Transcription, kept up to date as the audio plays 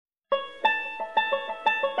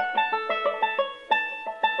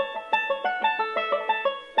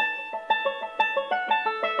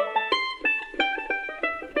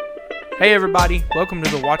Hey everybody, welcome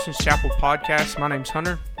to the Watson's Chapel podcast. My name's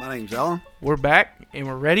Hunter. My name's Alan. We're back and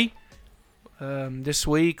we're ready. This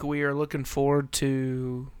week we are looking forward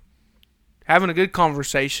to having a good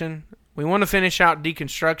conversation. We want to finish out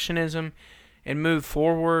deconstructionism and move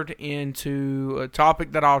forward into a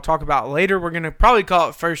topic that I'll talk about later. We're going to probably call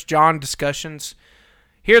it First John discussions.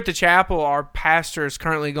 Here at the chapel, our pastor is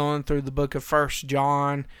currently going through the book of First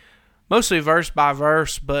John, mostly verse by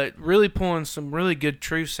verse, but really pulling some really good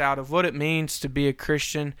truths out of what it means to be a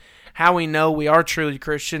Christian, how we know we are truly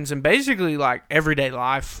Christians, and basically like everyday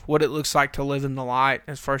life, what it looks like to live in the light,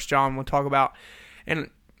 as First John will talk about. And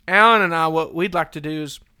Alan and I, what we'd like to do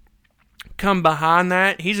is come behind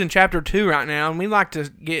that. He's in chapter 2 right now, and we'd like to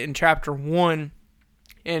get in chapter 1.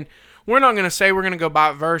 And we're not going to say we're going to go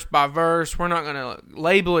by verse. We're not going to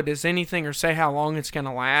label it as anything or say how long it's going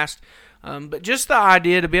to last. But just the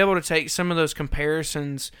idea to be able to take some of those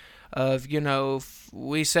comparisons of, if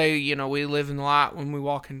we say, we live in the light when we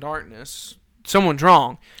walk in darkness, someone's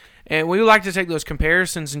wrong. And we would like to take those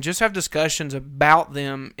comparisons and just have discussions about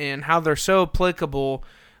them and how they're so applicable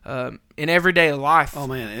in everyday life. Oh,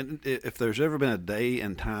 man, and if there's ever been a day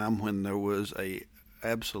and time when there was a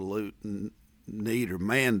absolute need or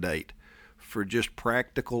mandate for just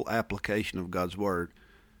practical application of God's Word,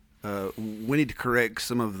 we need to correct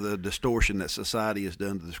some of the distortion that society has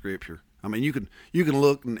done to the Scripture. I mean, you can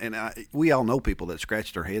look, and we all know people that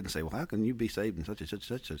scratch their head and say, well, how can you be saved in such and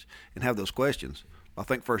such, and have those questions. I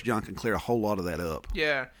think First John can clear a whole lot of that up.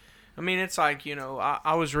 Yeah. I mean, it's like,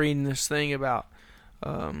 I was reading this thing about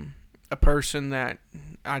a person that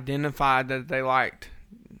identified that they liked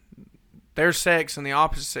their sex and the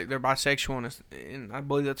opposite sex. They're bisexual, and I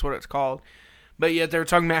believe that's what it's called. But yet they're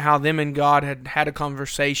talking about how them and God had a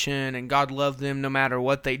conversation, and God loved them no matter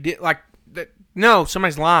what they did. Like, no,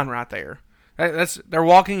 somebody's lying right there. They're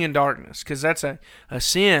walking in darkness, because that's a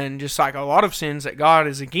sin, just like a lot of sins that God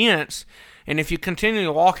is against. And if you continue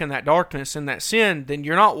to walk in that darkness and that sin, then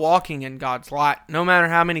you're not walking in God's light. No matter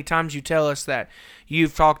how many times you tell us that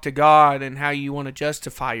you've talked to God and how you want to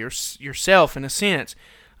justify yourself in a sense,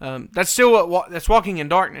 that's still that's walking in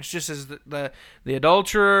darkness, just as the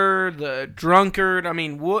adulterer, the drunkard. I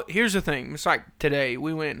mean, here's the thing. It's like today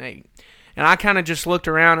we went and ate, and I kind of just looked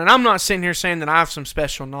around, and I'm not sitting here saying that I have some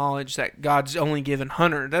special knowledge that God's only given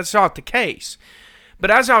Hunter. That's not the case. But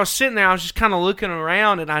as I was sitting there, I was just kind of looking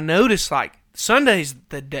around, and I noticed, like, Sunday's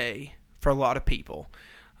the day for a lot of people.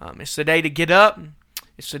 It's the day to get up.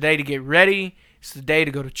 It's the day to get ready. It's the day to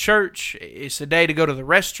go to church. It's the day to go to the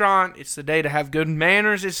restaurant. It's the day to have good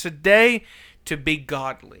manners. It's the day to be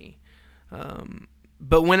godly.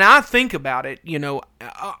 But when I think about it,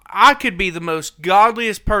 I could be the most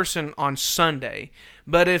godliest person on Sunday,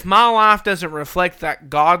 but if my life doesn't reflect that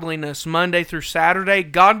godliness Monday through Saturday,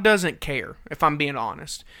 God doesn't care, if I'm being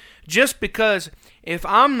honest. Just because if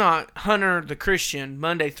I'm not Hunter the Christian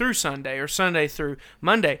Monday through Sunday or Sunday through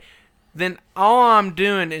Monday, then all I'm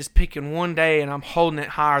doing is picking one day and I'm holding it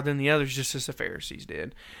higher than the others, just as the Pharisees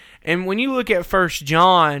did. And when you look at First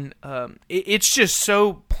John, it's just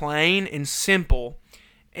so plain and simple.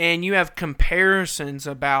 And you have comparisons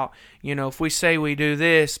about, if we say we do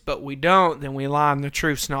this, but we don't, then we lie and the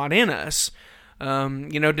truth's not in us.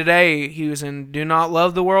 Today he was in Do Not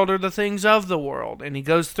Love the World or the Things of the World. And he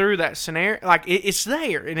goes through that scenario. Like, it's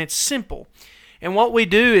there, and it's simple. And what we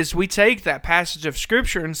do is we take that passage of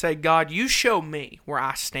Scripture and say, God, you show me where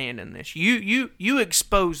I stand in this. You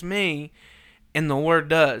expose me, and the Word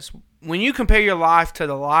does. When you compare your life to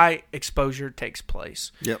the light, exposure takes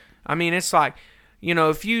place. Yep. I mean, it's like,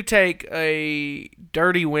 if you take a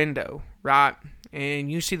dirty window, right,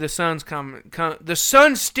 and you see the sun's the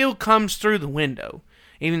sun still comes through the window,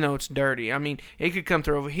 even though it's dirty. I mean, it could come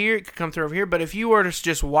through over here, it could come through over here, but if you were to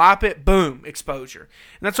just wipe it, boom, exposure.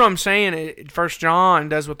 And that's what I'm saying. First John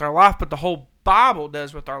does with our life, but the whole Bible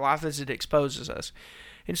does with our life, is it exposes us.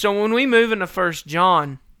 And so when we move into First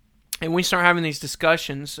John, and we start having these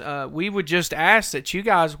discussions, we would just ask that you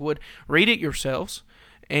guys would read it yourselves,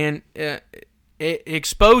 and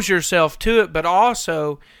expose yourself to it, but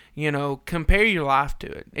also, compare your life to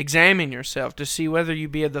it. Examine yourself to see whether you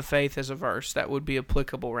be of the faith as a verse that would be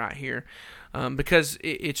applicable right here. Because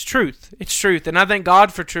it's truth. It's truth. And I thank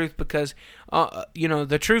God for truth because,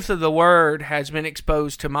 the truth of the Word has been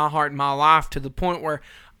exposed to my heart and my life to the point where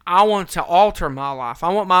I want to alter my life. I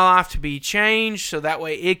want my life to be changed so that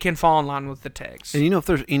way it can fall in line with the text. And if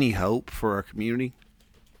there's any hope for our community,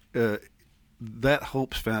 that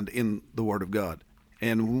hope's found in the Word of God.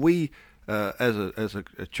 And when we, as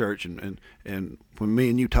a church, and when me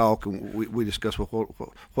and you talk and we discuss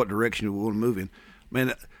what direction we want to move in,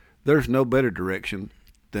 man, there's no better direction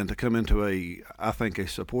than to come into I think, a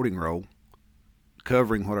supporting role,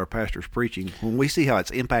 covering what our pastor's preaching. When we see how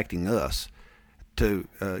it's impacting us, to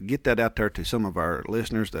get that out there to some of our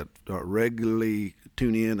listeners that regularly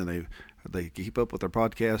tune in and they keep up with our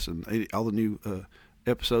podcasts and all the new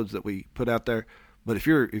episodes that we put out there. But if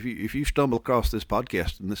you stumble across this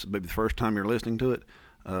podcast and this is maybe the first time you're listening to it,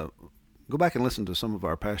 go back and listen to some of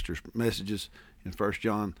our pastor's messages in 1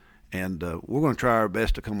 John, and we're going to try our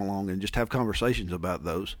best to come along and just have conversations about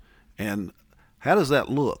those. And how does that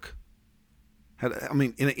look?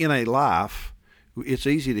 In a life, it's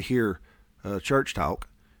easy to hear church talk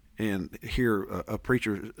and hear a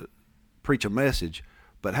preacher preach a message,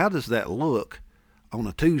 but how does that look on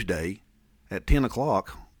a Tuesday at 10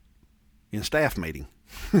 o'clock in staff meeting?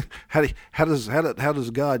 How does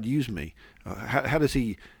God use me? How does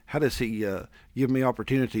He give me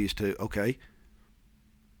opportunities to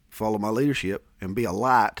follow my leadership and be a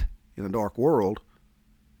light in a dark world,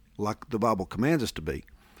 like the Bible commands us to be?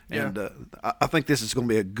 Yeah. And I think this is going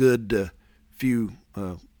to be a good few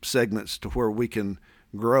segments to where we can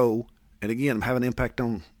grow and again have an impact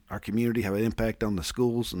on our community, have an impact on the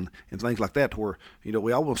schools and things like that, to where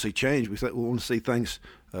we all want to see change. We want to see things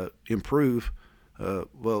improve.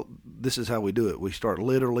 Well, this is how we do it. We start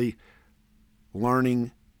literally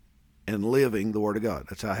learning and living the Word of God.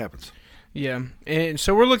 That's how it happens. Yeah, and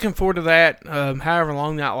so we're looking forward to that. However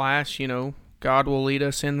long that lasts, God will lead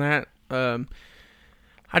us in that.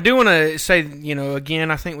 I do want to say, again,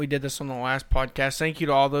 I think we did this on the last podcast. Thank you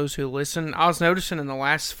to all those who listen. I was noticing in the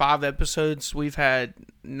last 5 episodes, we've had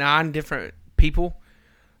 9 different people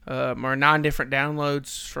or 9 different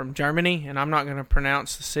downloads from Germany, and I'm not going to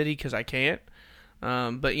pronounce the city because I can't.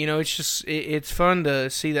 But, it's fun to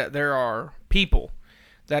see that there are people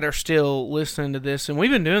that are still listening to this, and we've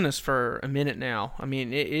been doing this for a minute now. I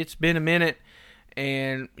mean, it's been a minute,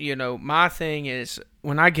 and, my thing is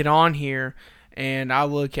when I get on here, and I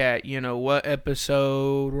look at, what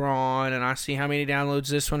episode we're on, and I see how many downloads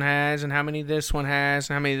this one has, and how many this one has,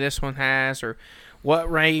 and how many this one has, or what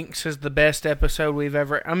ranks as the best episode we've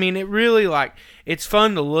ever... I mean, it really, it's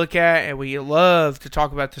fun to look at, and we love to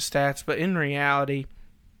talk about the stats, but in reality,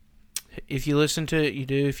 if you listen to it, you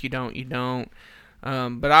do. If you don't, you don't.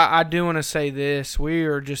 But I do want to say this. We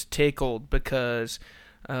are just tickled because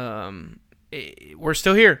we're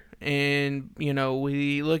still here. And,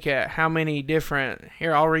 we look at how many different...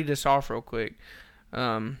 Here, I'll read this off real quick.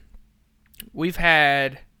 We've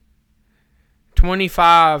had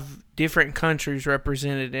 25 different countries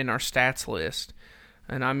represented in our stats list.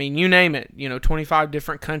 And, I mean, you name it. 25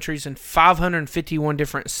 different countries and 551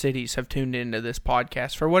 different cities have tuned into this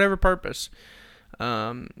podcast for whatever purpose.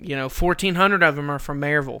 1,400 of them are from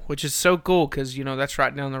Maryville, which is so cool because, that's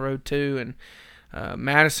right down the road, too. And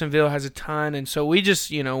Madisonville has a ton, and so we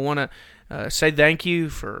just, want to say thank you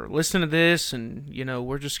for listening to this, and,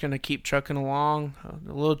 we're just going to keep trucking along.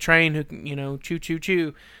 The little train who can, choo, choo,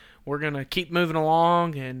 choo. We're going to keep moving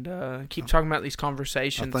along and keep talking about these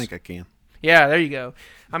conversations. I think I can. Yeah, there you go.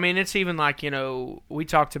 I mean, it's even like, we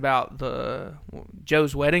talked about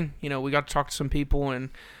Joe's wedding. We got to talk to some people, and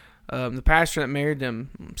the pastor that married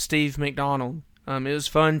them, Steve McDonald, it was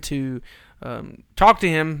fun to talk to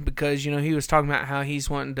him because, he was talking about how he's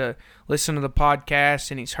wanting to listen to the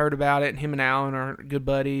podcast and he's heard about it, and him and Alan are good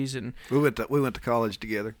buddies. And we went to college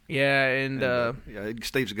together. Yeah, and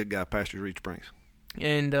Steve's a good guy, pastors Reed Springs.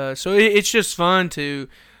 And so it's just fun to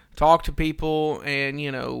talk to people and,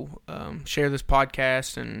 share this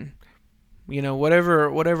podcast, and,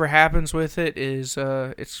 whatever happens with it is,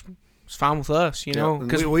 it's fine with us,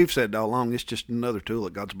 because we've said all along, it's just another tool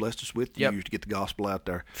that God's blessed us with to Yep. use to get the gospel out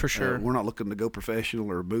there. For sure. We're not looking to go professional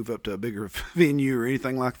or move up to a bigger venue or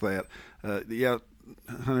anything like that.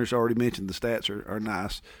 Hunter's already mentioned the stats are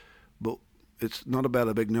nice, but it's not about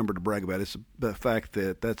a big number to brag about. It's the fact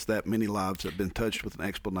that that's that many lives that have been touched with an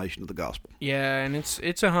explanation of the gospel. Yeah, and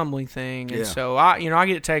it's a humbling thing. And Yeah. so I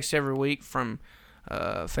get texts every week from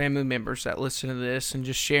family members that listen to this and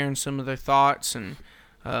just sharing some of their thoughts, and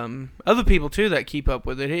other people too that keep up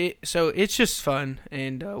with it. So it's just fun,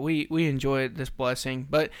 and we enjoy this blessing.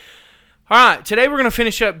 But all right, today we're going to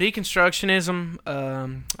finish up deconstructionism.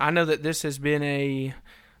 I know that this has been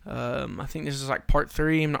I think this is like part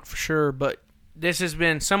 3. I'm not for sure, but this has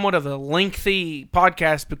been somewhat of a lengthy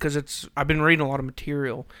podcast because I've been reading a lot of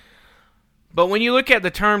material. But when you look at the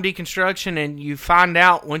term deconstruction and you find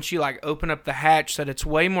out once you open up the hatch that it's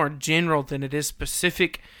way more general than it is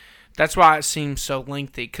specific, that's why it seems so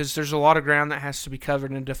lengthy, because there's a lot of ground that has to be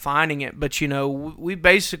covered in defining it. But, we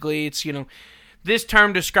basically, this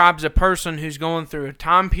term describes a person who's going through a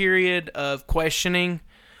time period of questioning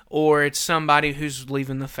or it's somebody who's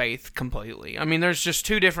leaving the faith completely. I mean, there's just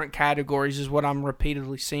two different categories is what I'm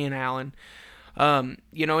repeatedly seeing, Alan. In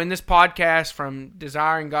this podcast from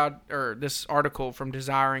Desiring God, or this article from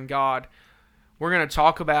Desiring God, we're going to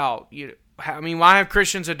talk about, why have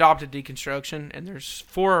Christians adopted deconstruction? And there's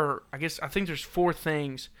I think there's four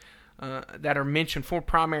things that are mentioned, four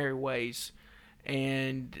primary ways,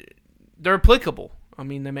 and they're applicable. I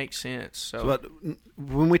mean, they make sense. So, but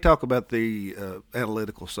when we talk about the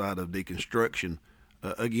analytical side of deconstruction,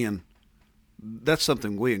 again, that's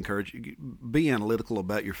something we encourage. Be analytical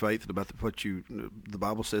about your faith and about the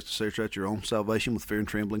Bible says to search out your own salvation with fear and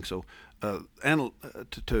trembling. So,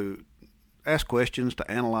 to ask questions, to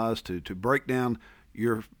analyze, to break down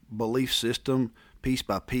your belief system piece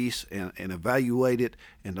by piece and evaluate it,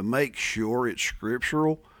 and to make sure it's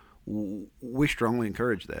scriptural. We strongly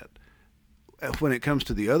encourage that. When it comes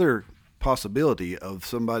to the other possibility of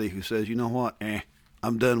somebody who says, you know what,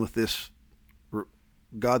 I'm done with this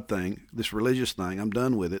God thing, this religious thing, I'm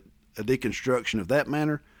done with it, a deconstruction of that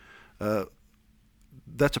manner,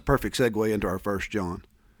 that's a perfect segue into our 1 John.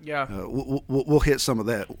 Yeah. We'll hit some of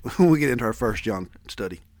that when we get into our 1 John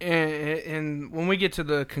study. And when we get to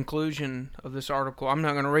the conclusion of this article, I'm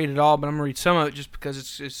not going to read it all, but I'm going to read some of it just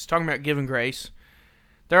because it's talking about giving grace.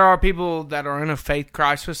 There are people that are in a faith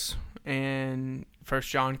crisis, and 1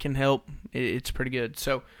 John can help. It's pretty good.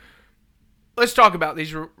 So let's talk about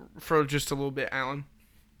these for just a little bit, Alan.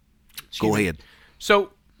 Go ahead.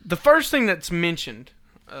 So the first thing that's mentioned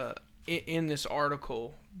in this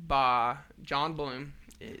article by John Bloom,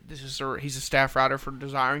 he's a staff writer for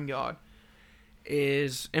Desiring God,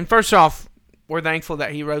 and first off, we're thankful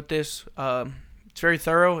that he wrote this. It's very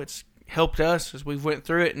thorough. It's helped us as we've went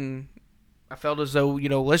through it, and I felt as though,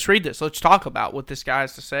 let's read this. Let's talk about what this guy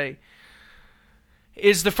has to say.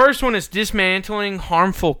 The first one is dismantling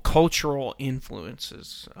harmful cultural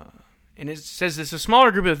influences. And it says this: a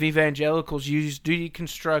smaller group of evangelicals use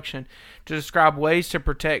deconstruction to describe ways to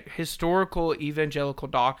protect historical evangelical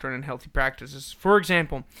doctrine and healthy practices. For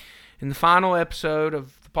example, in the final episode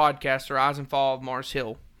of the podcast, The Rise and Fall of Mars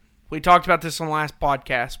Hill, we talked about this on the last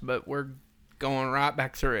podcast, but we're going right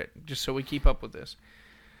back through it just so we keep up with this.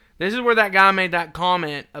 This is where that guy made that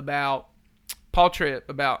comment about Paul Tripp,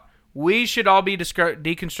 about we should all be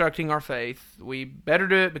deconstructing our faith. We better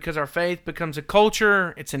do it because our faith becomes a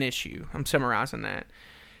culture. It's an issue. I'm summarizing that.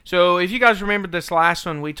 So if you guys remember this last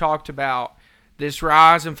one, we talked about this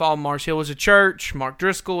Rise and Fall of Mars Hill was a church. Mark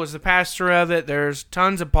Driscoll was the pastor of it. There's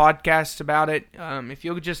tons of podcasts about it. If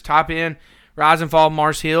you'll just type in Rise and Fall of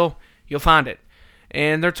Mars Hill, you'll find it.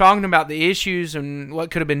 And they're talking about the issues and what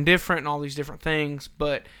could have been different and all these different things.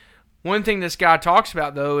 But one thing this guy talks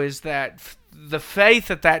about, though, is that the faith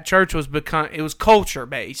at that church it was culture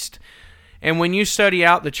based, and when you study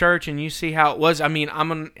out the church and you see how it was,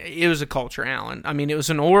 it was a culture, Alan. I mean, it was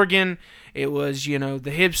an organ. It was the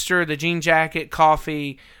hipster, the jean jacket,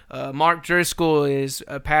 coffee. Mark Driscoll is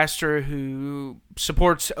a pastor who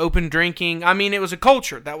supports open drinking. I mean, it was a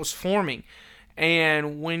culture that was forming,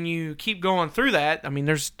 and when you keep going through that,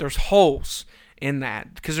 there's holes in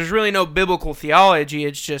that because there's really no biblical theology.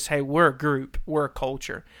 It's just, hey, we're a group, we're a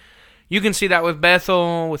culture. You can see that with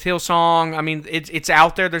Bethel, with Hillsong. It's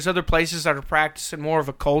out there. There's other places that are practicing more of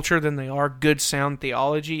a culture than they are good, sound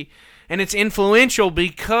theology. And it's influential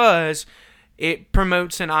because it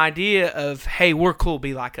promotes an idea of, hey, we're cool,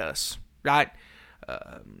 be like us, right?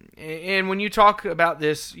 And when you talk about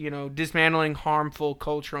this, dismantling harmful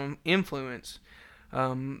cultural influence,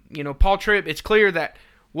 Paul Tripp, it's clear that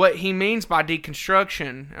what he means by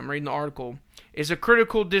deconstruction, I'm reading the article, is a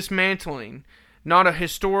critical dismantling, not a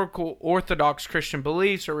historical orthodox Christian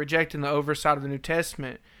beliefs or rejecting the oversight of the New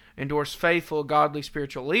Testament, endorse faithful, godly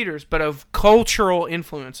spiritual leaders, but of cultural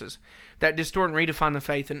influences that distort and redefine the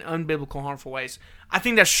faith in unbiblical, harmful ways. I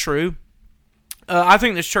think that's true. I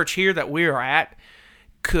think this church here that we are at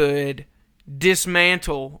could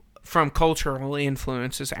dismantle from cultural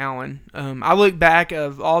influences, Alan. I look back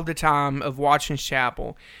of all the time of Watkins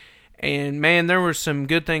Chapel, and man, there were some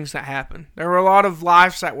good things that happened. There were a lot of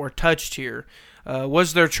lives that were touched here.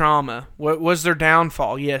 Was there trauma? Was there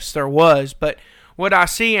downfall? Yes, there was. But what I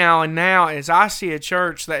see, Alan, now is I see a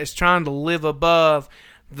church that is trying to live above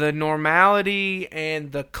the normality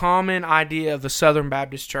and the common idea of the Southern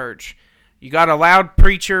Baptist Church. You got a loud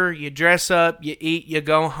preacher, you dress up, you eat, you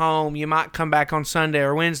go home. You might come back on Sunday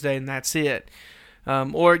or Wednesday, and that's it.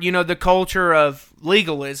 Or the culture of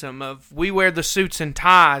legalism, of we wear the suits and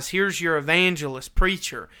ties. Here's your evangelist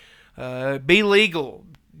preacher. Be legal.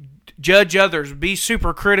 Judge others. Be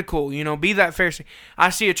super critical. Be that Pharisee. I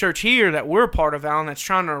see a church here that we're a part of, Alan, that's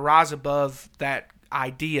trying to rise above that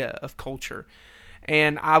idea of culture.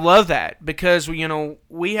 And I love that because,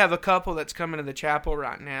 we have a couple that's coming to the chapel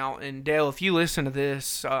right now. And Dale, if you listen to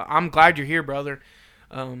this, I'm glad you're here, brother.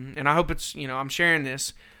 And I hope it's, I'm sharing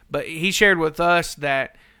this. But he shared with us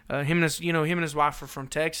that him and his wife are from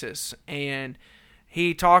Texas. And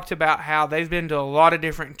he talked about how they've been to a lot of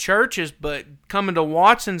different churches, but coming to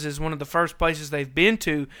Watson's is one of the first places they've been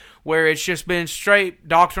to where it's just been straight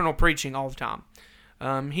doctrinal preaching all the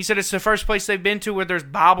time. He said it's the first place they've been to where there's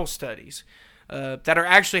Bible studies that are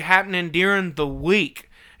actually happening during the week,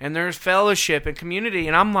 and there's fellowship and community.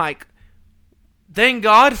 And I'm like, thank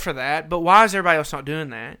God for that, but why is everybody else not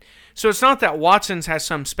doing that? So it's not that Watson's has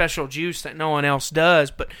some special juice that no one else does,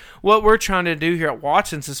 but what we're trying to do here at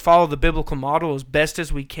Watson's is follow the biblical model as best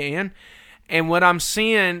as we can. And what I'm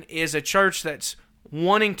seeing is a church that's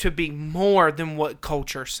wanting to be more than what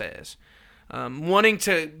culture says. Wanting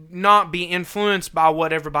to not be influenced by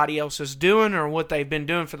what everybody else is doing or what they've been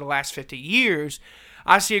doing for the last 50 years.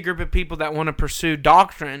 I see a group of people that want to pursue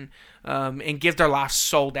doctrine and give their life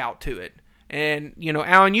sold out to it. And,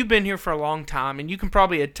 Alan, you've been here for a long time, and you can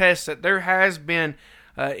probably attest that there has been,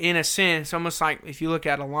 in a sense, almost like if you look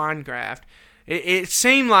at a line graph, it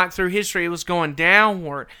seemed like through history it was going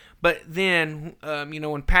downward. But then,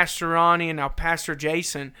 when Pastor Ronnie and now Pastor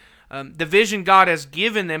Jason, the vision God has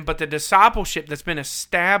given them, but the discipleship that's been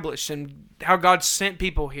established and how God sent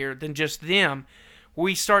people here than just them,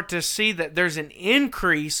 we start to see that there's an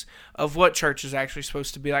increase of what church is actually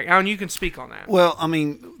supposed to be like. Alan, you can speak on that. Well, I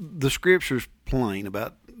mean, the Scripture's plain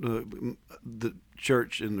about the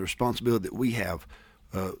church and the responsibility that we have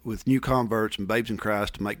with new converts and babes in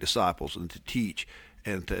Christ to make disciples and to teach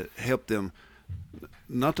and to help them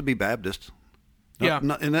not to be Baptists.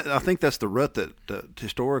 And I think that's the rut that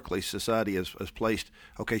historically society has placed.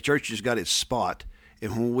 Okay, church has got its spot.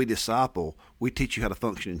 And when we disciple, we teach you how to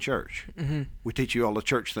function in church. Mm-hmm. We teach you all the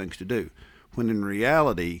church things to do. When in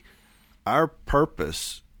reality, our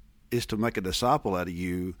purpose is to make a disciple out of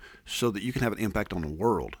you so that you can have an impact on the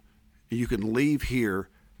world. You can leave here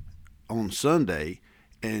on Sunday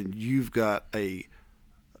and you've got a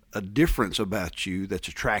difference about you that's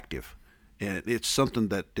attractive. And it's something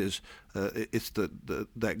that is, it's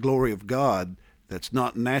that glory of God that's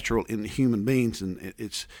not natural in human beings, and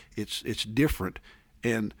it's different.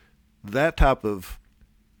 And that type of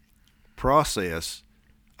process,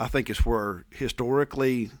 I think, is where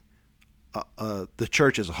historically the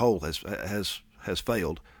church as a whole has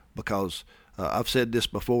failed. Because I've said this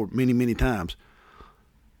before many times.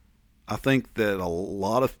 I think that a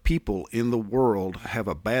lot of people in the world have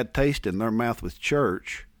a bad taste in their mouth with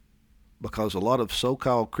church because a lot of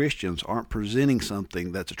so-called Christians aren't presenting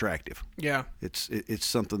something that's attractive. Yeah. It's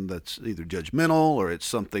something that's either judgmental, or it's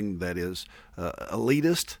something that is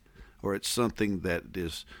elitist, or it's something that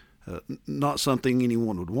is not something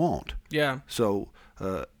anyone would want. Yeah. So,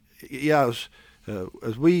 as even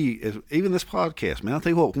this podcast, man, I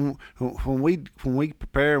tell you what, when we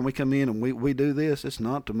prepare and we come in and we do this, it's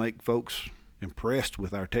not to make folks impressed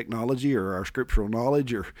with our technology or our scriptural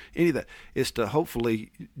knowledge or any of that. It's to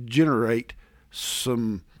hopefully generate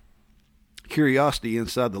some curiosity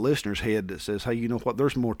inside the listener's head that says, hey, you know what,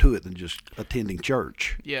 there's more to it than just attending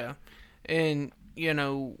church. Yeah. And,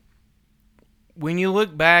 when you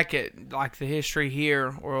look back at like the history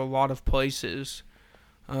here or a lot of places,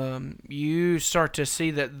 you start to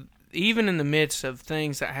see that even in the midst of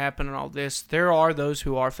things that happen and all this, there are those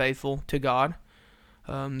who are faithful to God.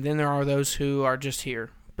 Then there are those who are just here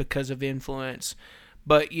because of influence.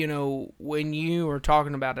 But, when you were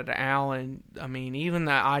talking about it, Alan, I mean, even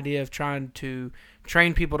that idea of trying to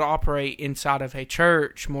train people to operate inside of a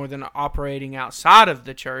church more than operating outside of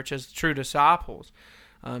the church as true disciples,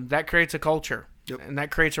 that creates a culture. Yep. And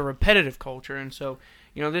that creates a repetitive culture. And so,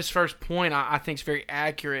 this first point I think is very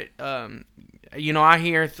accurate. I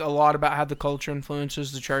hear a lot about how the culture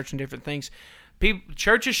influences the church and different things.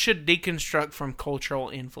 Churches should deconstruct from cultural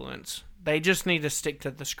influence. They just need to stick to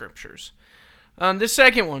the scriptures. This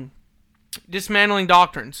second one, dismantling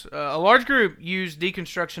doctrines. A large group used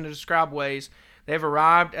deconstruction to describe ways they have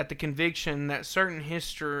arrived at the conviction that certain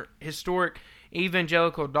historic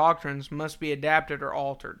evangelical doctrines must be adapted or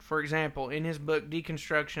altered. For example, in his book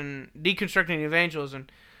Deconstructing Evangelism,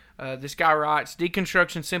 this guy writes,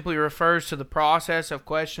 deconstruction simply refers to the process of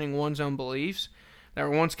questioning one's own beliefs that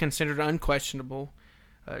were once considered unquestionable.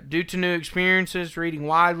 Due to new experiences, reading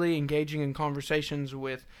widely, engaging in conversations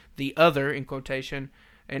with the other, in quotation,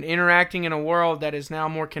 and interacting in a world that is now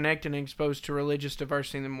more connected and exposed to religious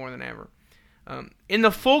diversity than more than ever. In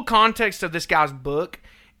the full context of this guy's book,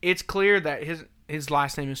 it's clear that his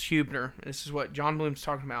last name is Huebner. This is what John Bloom's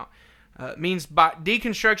talking about. Means by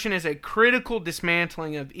deconstruction is a critical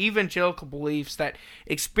dismantling of evangelical beliefs that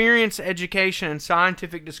experience, education, and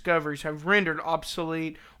scientific discoveries have rendered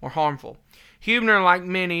obsolete or harmful. Huebner, like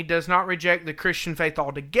many, does not reject the Christian faith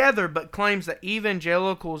altogether, but claims that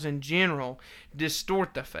evangelicals in general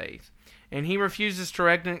distort the faith. And he refuses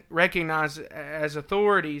to recognize as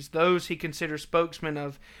authorities those he considers spokesmen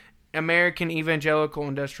of American evangelical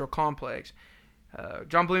industrial complex.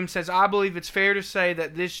 John Bloom says, I believe it's fair to say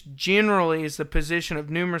that this generally is the position of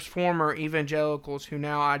numerous former evangelicals who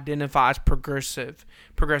now identify as progressive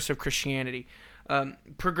Christianity.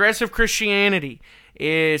 Progressive Christianity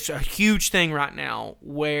is a huge thing right now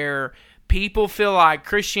where people feel like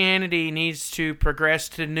Christianity needs to progress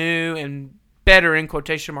to new and better, in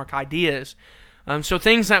quotation mark, ideas. So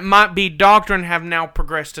things that might be doctrine have now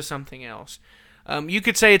progressed to something else. You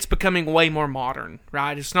could say it's becoming way more modern,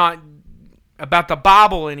 right? It's not about the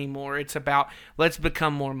Bible anymore. It's about let's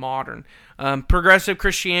become more modern. Progressive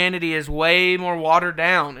Christianity is way more watered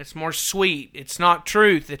down. It's more sweet. It's not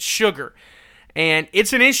truth. It's sugar. And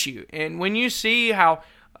it's an issue. And when you see how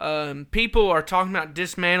people are talking about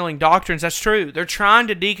dismantling doctrines, that's true. They're trying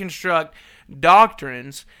to deconstruct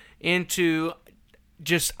doctrines into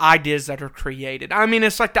just ideas that are created. I mean,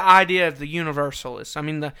 it's like the idea of the universalists. I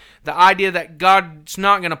mean, the idea that God's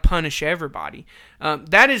not going to punish everybody.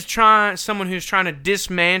 That is someone who's trying to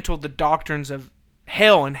dismantle the doctrines of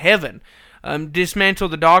hell and heaven, dismantle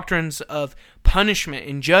the doctrines of punishment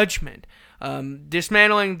and judgment,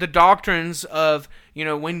 dismantling the doctrines of,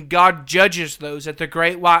 when God judges those at the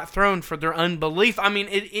great white throne for their unbelief. I mean,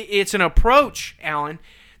 it's an approach, Alan,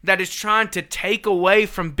 that is trying to take away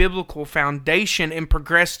from biblical foundation and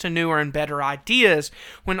progress to newer and better ideas,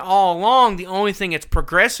 when all along the only thing it's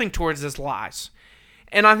progressing towards is lies.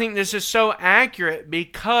 And I think this is so accurate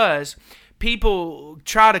because people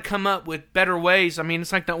try to come up with better ways. I mean,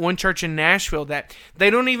 it's like that one church in Nashville that they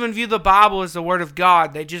don't even view the Bible as the Word of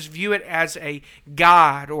God. They just view it as a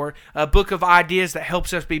guide or a book of ideas that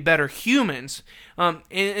helps us be better humans.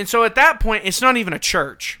 And so at that point, it's not even a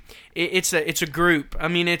church. It's a group. I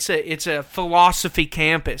mean, it's a philosophy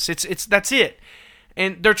campus. That's it.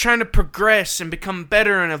 And they're trying to progress and become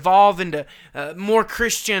better and evolve into more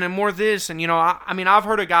Christian and more this. And I've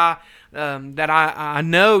heard a guy that I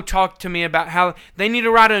know talk to me about how they need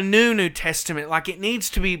to write a New Testament. Like, it needs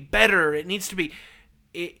to be better. It needs to be.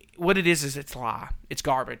 What it is it's lie. It's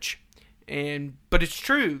garbage. But it's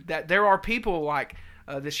true that there are people like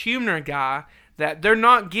this Huebner guy that they're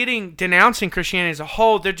not denouncing Christianity as a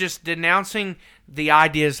whole. They're just denouncing the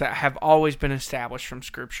ideas that have always been established from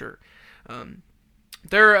Scripture.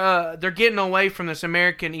 They're getting away from this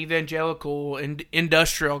American evangelical and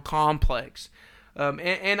industrial complex.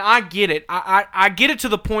 And I get it. I get it to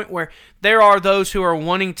the point where there are those who are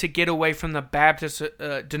wanting to get away from the Baptist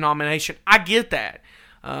denomination. I get that.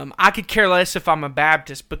 I could care less if I'm a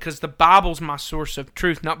Baptist because the Bible's my source of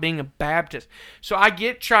truth, not being a Baptist. So I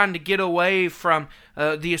get trying to get away from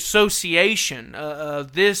the association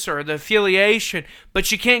of this or the affiliation,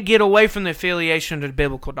 but you can't get away from the affiliation to the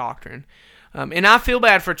biblical doctrine. And I feel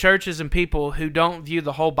bad for churches and people who don't view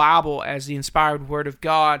the whole Bible as the inspired Word of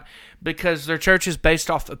God because their church is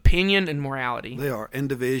based off opinion and morality. They are, and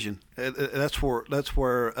division. That's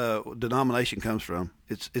where denomination comes from.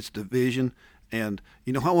 It's division. And,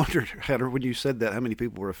 I wondered, Heather, when you said that, how many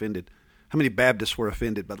people were offended? How many Baptists were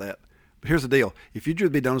offended by that? But here's the deal. If you'd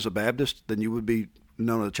be known as a Baptist, then you would be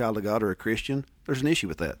known as a child of God or a Christian. There's an issue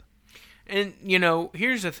with that. And,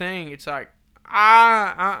 here's the thing. It's like,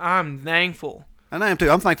 I'm thankful. And I am too.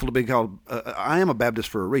 I'm thankful to be called, I am a Baptist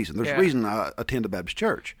for a reason. There's a reason I attend a Baptist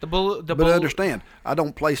church. But understand, I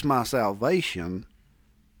don't place my salvation,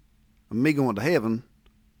 me going to heaven,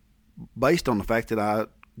 based on the fact that I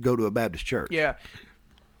go to a Baptist church. Yeah.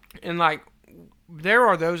 And there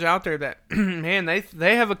are those out there that, man,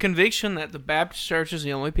 they have a conviction that the Baptist church is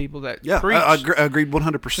the only people that preach. I agreed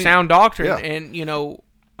 100%. Sound doctrine. Yeah.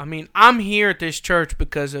 And, I'm here at this church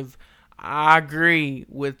because I agree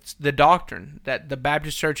with the doctrine that the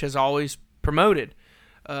Baptist church has always promoted.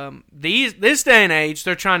 This day and age,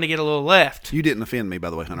 they're trying to get a little left. You didn't offend me, by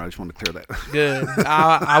the way, Hunter. I just wanted to clear that. Good.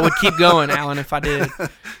 I would keep going, Alan, if I did.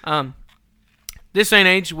 This day and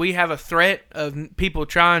age, we have a threat of people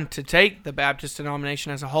trying to take the Baptist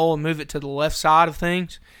denomination as a whole and move it to the left side of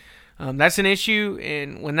things. That's an issue,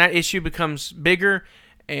 and when that issue becomes bigger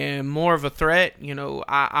and more of a threat,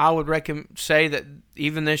 I would say that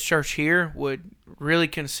even this church here would really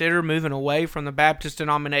consider moving away from the Baptist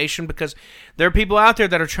denomination because there are people out there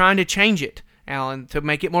that are trying to change it, Alan, to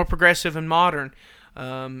make it more progressive and modern.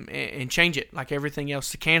 And change it like everything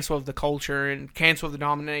else, to cancel of the culture and cancel the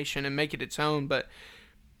denomination and make it its own. But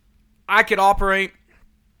I could operate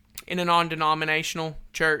in a non-denominational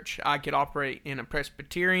church. I could operate in a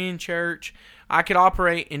Presbyterian church. I could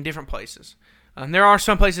operate in different places. There are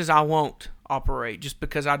some places I won't operate just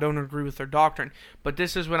because I don't agree with their doctrine. But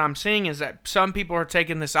this is what I'm seeing, is that some people are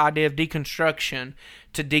taking this idea of deconstruction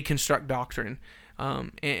to deconstruct doctrine.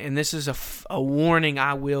 And this is a warning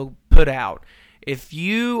I will put out. If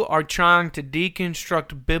you are trying to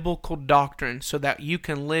deconstruct biblical doctrine so that you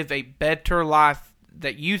can live a better life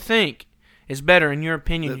that you think is better in your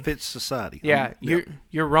opinion, that fits society. Yeah,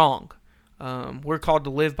 you're wrong. We're called to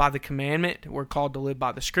live by the commandment. We're called to live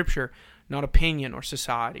by the Scripture, not opinion or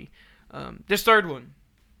society. This third one.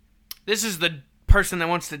 This is the person that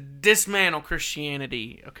wants to dismantle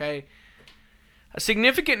Christianity, okay? A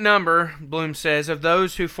significant number, Bloom says, of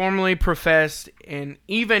those who formerly professed an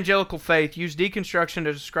evangelical faith use deconstruction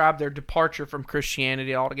to describe their departure from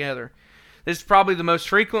Christianity altogether. This is probably the most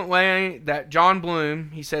frequent way that John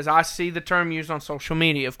Bloom, he says, I see the term used on social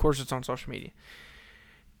media. Of course it's on social media.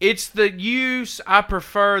 It's the use I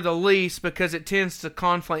prefer the least because it tends to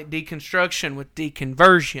conflate deconstruction with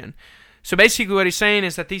deconversion. So basically what he's saying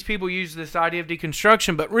is that these people use this idea of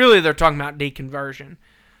deconstruction, but really they're talking about deconversion.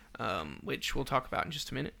 Which we'll talk about in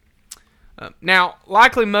just a minute. Now,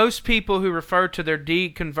 likely most people who refer to their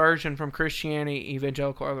deconversion from Christianity,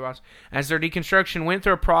 evangelical or otherwise, as their deconstruction went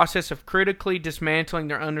through a process of critically dismantling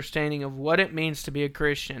their understanding of what it means to be a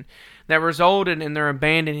Christian that resulted in their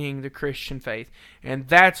abandoning the Christian faith. And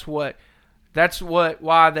that's why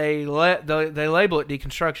they label it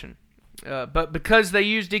deconstruction. But because they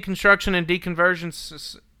use deconstruction and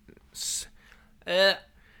deconversion,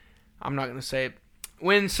 I'm not going to say it.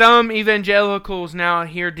 When some evangelicals now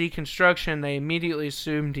hear deconstruction, they immediately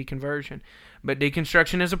assume deconversion. But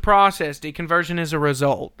deconstruction is a process. Deconversion is a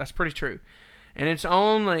result. That's pretty true. And it's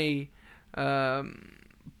only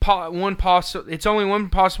one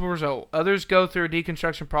possible result. Others go through a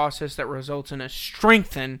deconstruction process that results in a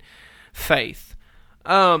strengthened faith.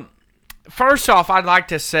 First off, I'd like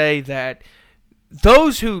to say that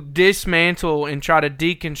those who dismantle and try to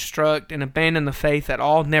deconstruct and abandon the faith at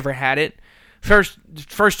all never had it. First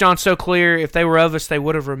John's so clear, if they were of us, they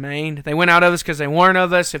would have remained. They went out of us because they weren't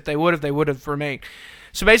of us. If they would have remained.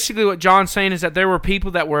 So basically what John's saying is that there were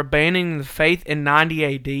people that were abandoning the faith in 90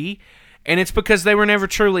 AD, and it's because they were never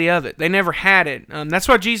truly of it. They never had it. That's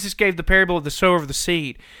why Jesus gave the parable of the sower of the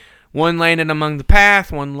seed. One landed among the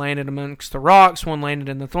path, one landed amongst the rocks, one landed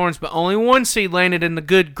in the thorns, but only one seed landed in the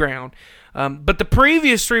good ground. But the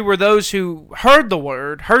previous three were those who heard the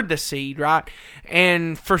word, heard the seed, right?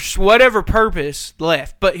 And for whatever purpose,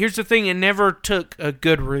 left. But here's the thing, it never took a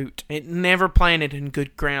good root. It never planted in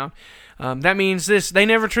good ground. That means this, they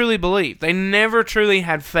never truly believed. They never truly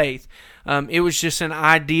had faith. It was just an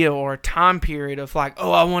idea or a time period of like,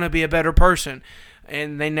 oh, I want to be a better person.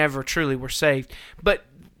 And they never truly were saved. But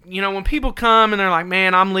when people come and they're like,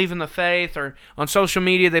 man, I'm leaving the faith, or on social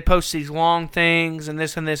media they post these long things and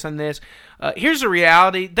this and this and this, here's the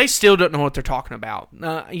reality. They still don't know what they're talking about.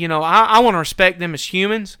 I want to respect them as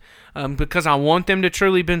humans because I want them to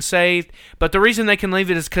truly been saved, but the reason they can leave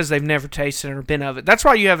it is because they've never tasted it or been of it. That's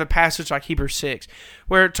why you have a passage like Hebrews 6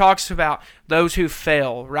 where it talks about those who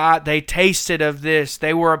fell, right? They tasted of this.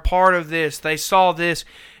 They were a part of this. They saw this.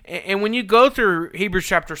 And when you go through Hebrews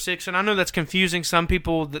chapter 6, and I know that's confusing some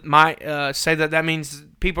people that might say that means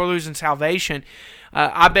people are losing salvation,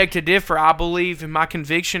 I beg to differ. I believe, and my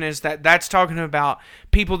conviction is that that's talking about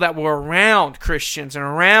people that were around Christians and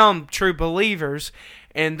around true believers,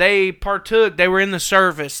 and they partook, they were in the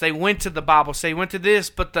service, they went to the Bible, they went to this,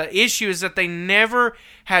 but the issue is that they never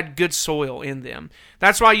had good soil in them.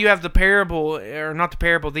 That's why you have the parable, or not the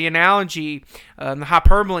parable, the analogy, the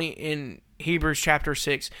hyperbole in Hebrews chapter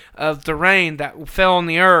 6 of the rain that fell on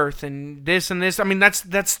the earth and this and this. I mean,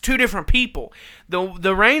 that's two different people.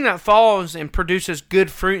 The rain that falls and produces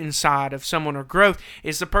good fruit inside of someone or growth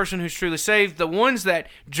is the person who's truly saved. The ones that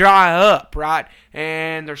dry up, right?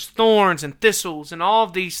 And there's thorns and thistles and all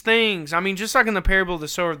of these things. I mean, just like in the parable of the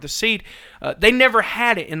sower of the seed, they never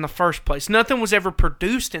had it in the first place. Nothing was ever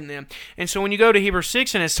produced in them. And so when you go to Hebrews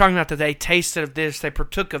 6 and it's talking about that they tasted of this, they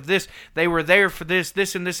partook of this, they were there for this,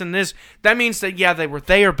 this and this and this, that means that, yeah, they were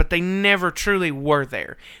there, but they never truly were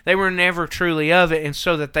there. They were never truly of it, and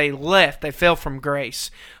so that they left. They fell from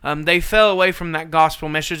grace. They fell away from that gospel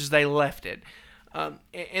message. They left it.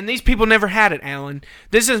 And these people never had it, Alan.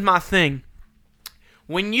 This is my thing.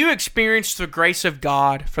 When you experience the grace of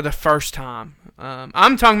God for the first time,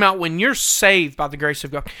 I'm talking about when you're saved by the grace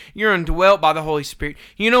of God, you're indwelt by the Holy Spirit.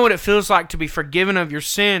 You know what it feels like to be forgiven of your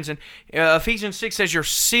sins. And Ephesians 6 says you're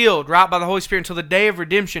sealed, right, by the Holy Spirit until the day of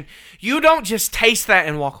redemption. You don't just taste that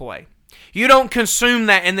and walk away. You don't consume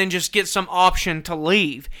that and then just get some option to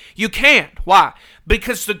leave. You can't. Why?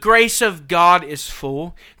 Because the grace of God is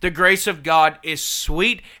full, the grace of God is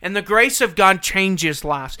sweet, and the grace of God changes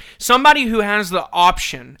lives. Somebody who has the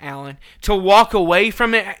option, Alan, to walk away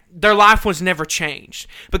from it, their life was never changed.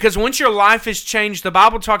 Because once your life is changed, the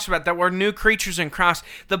Bible talks about that we're new creatures in Christ.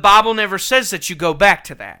 The Bible never says that you go back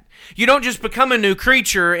to that. You don't just become a new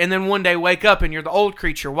creature and then one day wake up and you're the old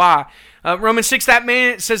creature. Why? Romans 6, that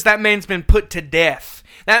man says that man's been put to death.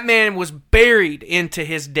 That man was buried into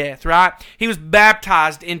his death, right? He was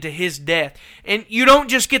baptized into his death. And you don't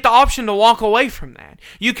just get the option to walk away from that.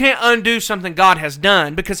 You can't undo something God has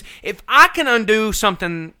done, because if I can undo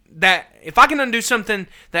something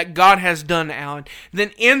that God has done, Alan,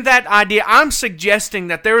 then in that idea, I'm suggesting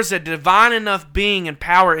that there is a divine enough being and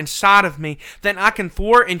power inside of me that I can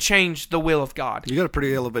thwart and change the will of God. You got a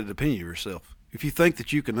pretty elevated opinion of yourself if you think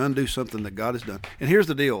that you can undo something that God has done. And here's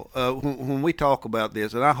the deal: when we talk about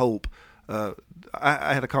this, and I hope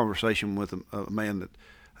I had a conversation with a man that,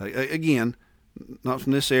 again, not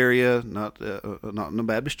from this area, not in the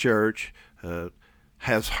Baptist church,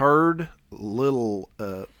 has heard little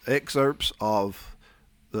excerpts of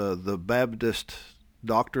the Baptist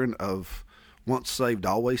doctrine of once saved,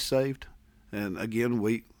 always saved. And again,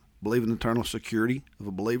 we believe in eternal security of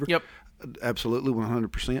a believer. Yep. Absolutely,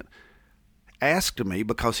 100%. Asked me,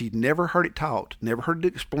 because he'd never heard it taught, never heard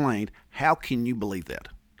it explained, how can you believe that?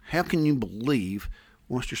 How can you believe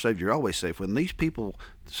once you're saved, you're always saved? When these people,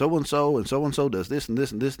 so-and-so and so-and-so does this and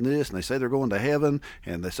this and this and this, and they say they're going to heaven,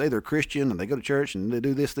 and they say they're Christian, and they go to church, and they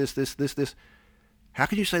do this, how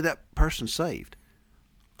can you say that person's saved?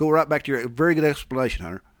 Go right back to your very good explanation,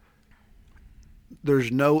 Hunter.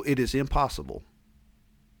 It is impossible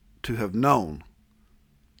to have known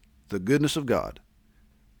the goodness of God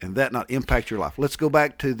and that not impact your life. Let's go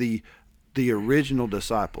back to the original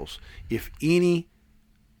disciples. If any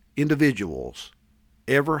individuals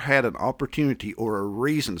ever had an opportunity or a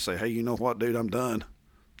reason to say, hey, you know what, dude, I'm done.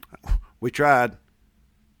 We tried.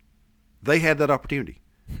 They had that opportunity.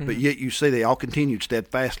 But yet you see they all continued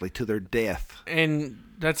steadfastly to their death. And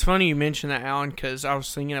that's funny you mentioned that, Alan, because I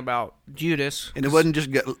was thinking about Judas. And it wasn't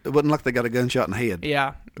like they got a gunshot in the head.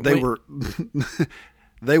 Yeah.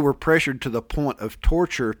 They were pressured to the point of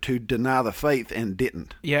torture to deny the faith and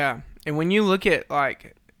didn't. Yeah. And when you look at,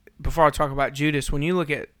 before I talk about Judas, when you look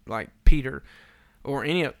at, Peter or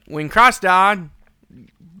when Christ died,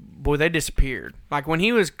 boy, they disappeared. Like, when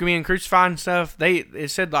he was being crucified and stuff,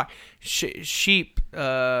 it said, sheep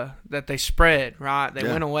that they spread, right? They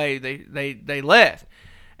went away. They left.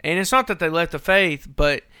 And it's not that they left the faith,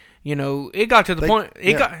 but, it got to the point.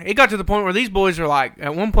 It got to the point where these boys are like,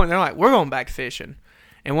 at one point, they're like, we're going back fishing.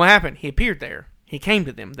 And what happened? He appeared there. He came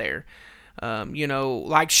to them there.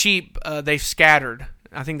 Like sheep, they scattered.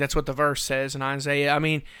 I think that's what the verse says in Isaiah. I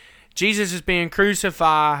mean, Jesus is being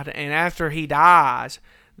crucified, and after he dies,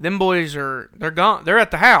 them boys they're gone. They're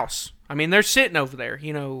at the house. I mean, they're sitting over there.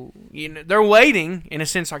 They're waiting in a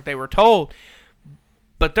sense, like they were told,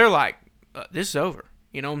 but they're like, this is over.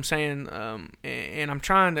 You know what I'm saying? And I'm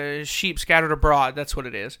trying to sheep scattered abroad. That's what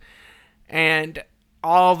it is. And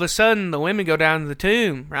all of a sudden, the women go down to the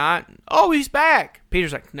tomb, right? Oh, he's back.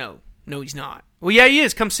 Peter's like, no, he's not. Well, yeah, he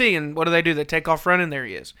is. Come see. And what do? They take off running. There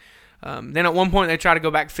he is. Then at one point, they try to go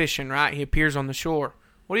back fishing, right? He appears on the shore.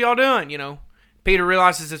 What are y'all doing? Peter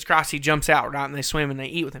realizes it's Christ. He jumps out, right? And they swim and they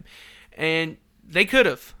eat with him. And they could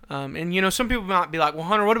have. And, some people might be like, well,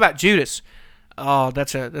 Hunter, what about Judas? Oh,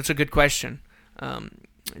 that's a good question.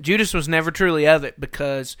 Judas was never truly of it,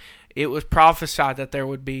 because it was prophesied that there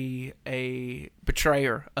would be a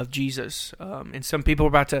betrayer of Jesus. And some people are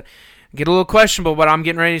about to get a little questionable, but I'm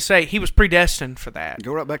getting ready to say he was predestined for that.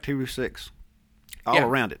 Go right back to Hebrews 6. All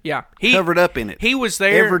around it. Yeah. Covered up in it. He was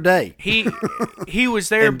there. Every day. He was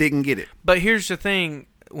there. And didn't get it. But here's the thing.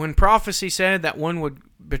 When prophecy said that one would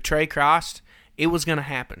betray Christ, it was going to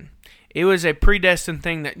happen. It was a predestined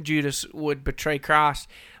thing that Judas would betray Christ.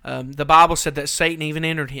 The Bible said that Satan even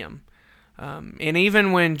entered him. And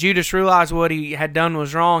even when Judas realized what he had done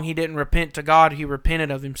was wrong, he didn't repent to God. He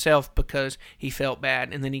repented of himself because he felt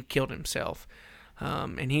bad, and then he killed himself.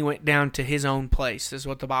 And he went down to his own place, is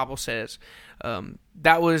what the Bible says.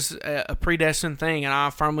 That was a predestined thing, and I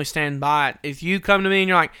firmly stand by it. If you come to me and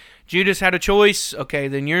you're like, Judas had a choice, okay,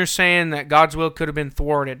 then you're saying that God's will could have been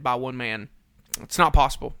thwarted by one man. It's not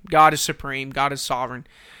possible. God is supreme. God is sovereign.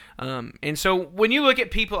 And so when you look at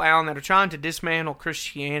people, Alan, that are trying to dismantle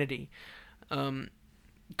Christianity,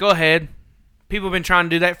 go ahead. People have been trying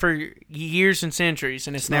to do that for years and centuries,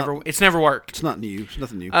 and it's never worked. It's not new. It's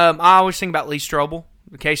nothing new. I always think about Lee Strobel,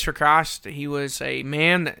 The Case for Christ. He was a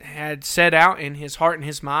man that had set out in his heart and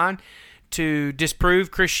his mind to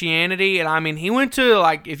disprove Christianity. And I mean, he went to,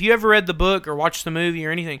 like, if you ever read the book or watched the movie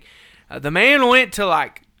or anything, the man went to,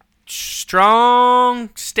 like, strong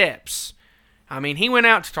steps. I mean, he went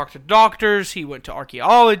out to talk to doctors, he went to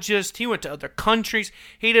archaeologists, he went to other countries,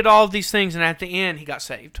 he did all of these things, and at the end, he got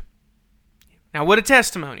saved. Now, what a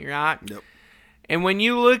testimony, right? Yep. And when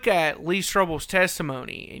you look at Lee Strobel's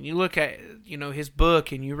testimony, and you look at, his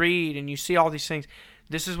book, and you read, and you see all these things,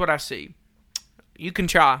 this is what I see. You can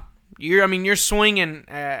try. You're swinging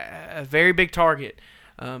a very big target,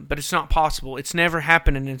 but it's not possible. It's never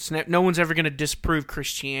happened, and no one's ever going to disprove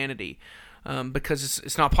Christianity because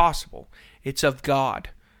it's not possible. It's of God.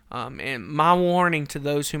 And my warning to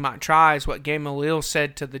those who might try is what Gamaliel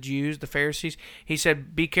said to the Jews, the Pharisees. He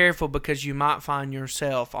said, be careful because you might find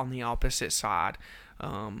yourself on the opposite side.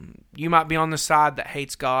 You might be on the side that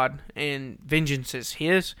hates God and vengeance is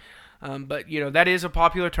his. But, that is a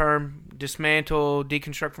popular term, dismantle,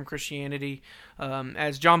 deconstruct from Christianity.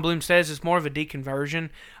 As John Bloom says, it's more of a deconversion.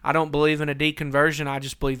 I don't believe in a deconversion. I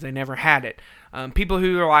just believe they never had it. People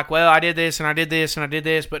who are like, well, I did this and I did this and I did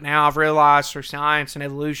this, but now I've realized through science and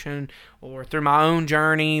evolution or through my own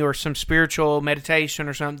journey or some spiritual meditation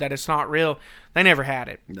or something that it's not real, they never had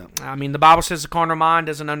it. No. I mean, the Bible says the carnal mind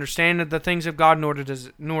doesn't understand the things of God, nor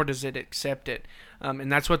does it accept it. And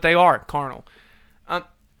that's what they are, carnal.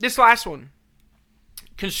 This last one,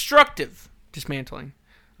 constructive dismantling.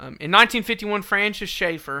 In 1951, Francis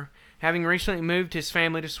Schaeffer, having recently moved his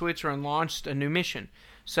family to Switzerland, launched a new mission.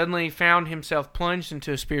 Suddenly, he found himself plunged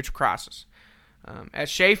into a spiritual crisis. As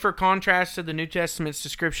Schaeffer contrasted the New Testament's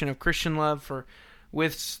description of Christian love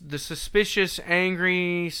with the suspicious,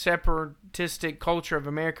 angry, separatistic culture of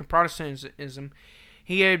American Protestantism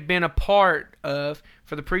he had been a part of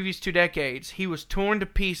for the previous 2 decades, he was torn to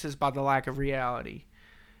pieces by the lack of reality.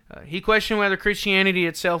 He questioned whether Christianity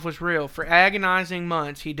itself was real. For agonizing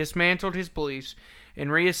months, he dismantled his beliefs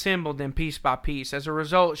and reassembled them piece by piece. As a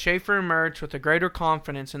result, Schaeffer emerged with a greater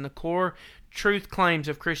confidence in the core truth claims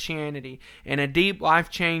of Christianity and a deep,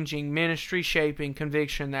 life-changing, ministry-shaping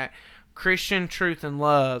conviction that Christian truth and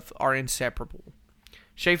love are inseparable.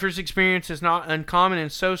 Schaeffer's experience is not uncommon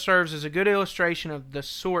and so serves as a good illustration of the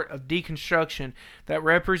sort of deconstruction that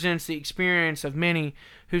represents the experience of many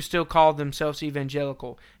who still call themselves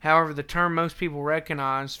evangelical. However, the term most people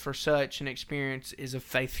recognize for such an experience is a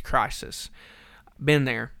faith crisis. Been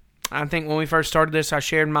there. I think when we first started this, I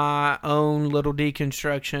shared my own little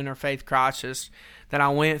deconstruction or faith crisis that I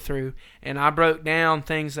went through, and I broke down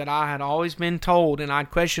things that I had always been told, and I'd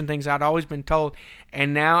questioned things I'd always been told,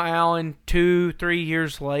 and now, Alan, 2-3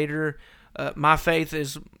 years later, my faith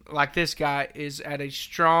is, like this guy, is at a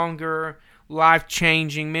stronger,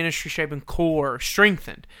 life-changing, ministry-shaping core,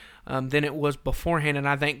 strengthened, than it was beforehand, and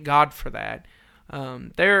I thank God for that.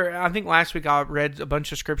 I think last week I read a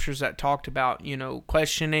bunch of scriptures that talked about,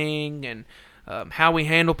 questioning and how we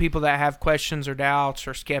handle people that have questions or doubts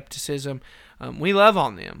or skepticism. We love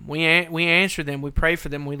on them. We answer them. We pray for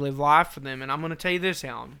them. We live life for them. And I'm going to tell you this,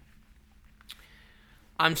 Alan.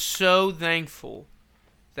 I'm so thankful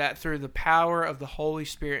that through the power of the Holy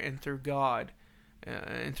Spirit and through God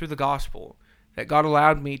and through the gospel, that God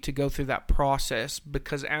allowed me to go through that process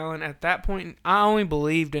because, Alan, at that point, I only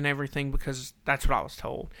believed in everything because that's what I was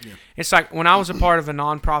told. Yeah. It's like when I was a part of a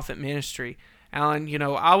nonprofit ministry, Alan,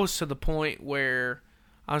 I was to the point where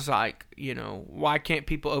I was like, why can't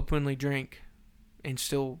people openly drink and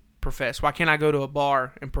still profess? Why can't I go to a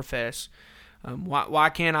bar and profess?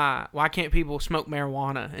 Why can't people smoke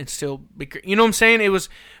marijuana and still be? You know what I'm saying? It was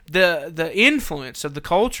the influence of the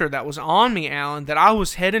culture that was on me, Alan, that I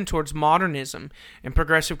was heading towards modernism and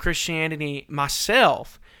progressive Christianity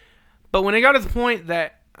myself. But when it got to the point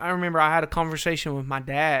that I remember I had a conversation with my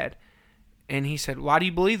dad, and he said, "Why do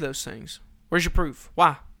you believe those things? Where's your proof?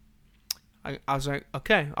 Why?" I was like,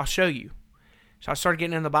 "Okay, I'll show you." So I started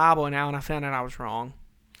getting in the Bible, and Alan, I found out I was wrong.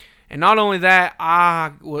 And not only that,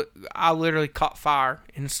 I literally caught fire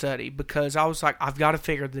in study because I was like, I've got to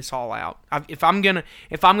figure this all out. If I'm gonna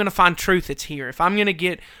find truth, it's here. If I'm gonna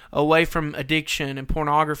get away from addiction and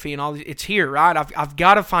pornography and all this, it's here, right? I've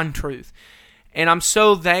got to find truth. And I'm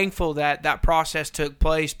so thankful that process took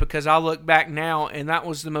place because I look back now and that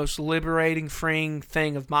was the most liberating, freeing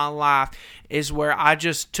thing of my life is where I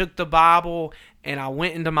just took the Bible and I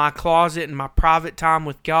went into my closet and my private time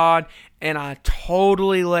with God and I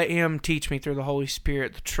totally let Him teach me through the Holy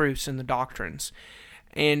Spirit the truths and the doctrines.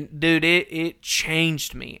 And dude, it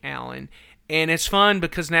changed me, Alan. And it's fun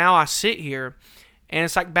because now I sit here and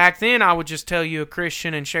it's like back then I would just tell you a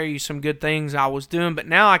Christian and share you some good things I was doing. But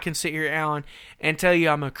now I can sit here, Alan, and tell you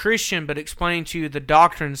I'm a Christian, but explain to you the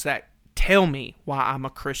doctrines that tell me why I'm a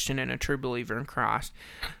Christian and a true believer in Christ.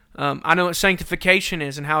 I know what sanctification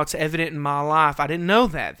is and how it's evident in my life. I didn't know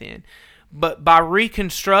that then. But by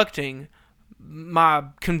reconstructing my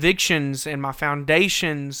convictions and my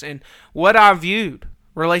foundations and what I viewed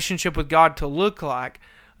relationship with God to look like,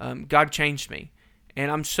 God changed me. And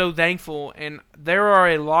I'm so thankful. And there are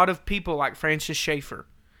a lot of people like Francis Schaeffer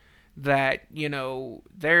that,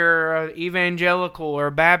 they're evangelical or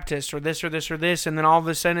Baptist or this or this or this. And then all of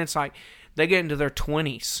a sudden it's like they get into their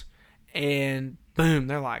 20s and boom,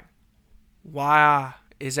 they're like, why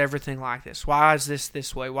is everything like this? Why is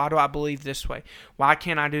this way? Why do I believe this way? Why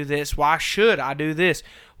can't I do this? Why should I do this?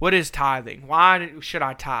 What is tithing? Why should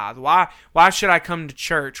I tithe? Why should I come to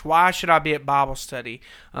church? Why should I be at Bible study?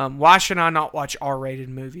 Why should I not watch R-rated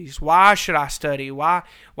movies? Why should I study? Why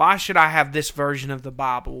should I have this version of the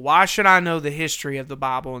Bible? Why should I know the history of the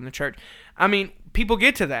Bible in the church? I mean, people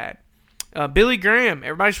get to that. Billy Graham,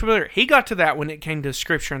 everybody's familiar. He got to that when it came to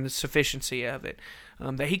Scripture and the sufficiency of it.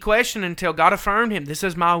 That he questioned until God affirmed him. This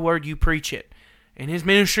is my word, you preach it. And his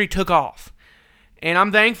ministry took off. And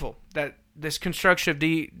I'm thankful that this constructive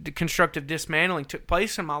dismantling took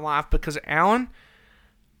place in my life because, Alan,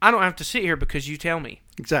 I don't have to sit here because you tell me.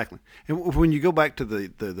 Exactly. And when you go back to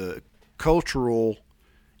the cultural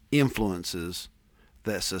influences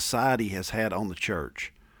that society has had on the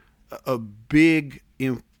church, a big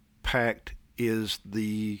impact is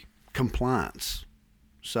the compliance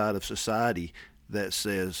side of society that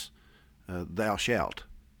says, thou shalt,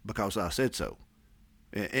 because I said so.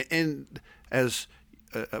 And as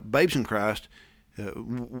babes in Christ,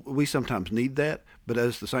 we sometimes need that, but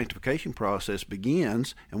as the sanctification process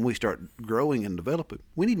begins and we start growing and developing,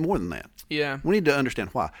 we need more than that. Yeah. We need to understand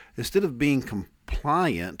why. Instead of being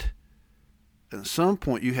compliant, at some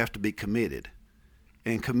point you have to be committed.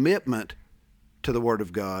 And commitment to the Word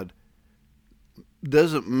of God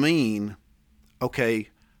doesn't mean, okay,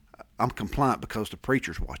 I'm compliant because the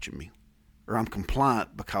preacher's watching me, or I'm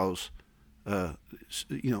compliant because, I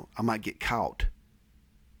might get caught.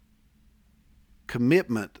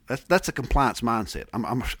 Commitment, that's a compliance mindset.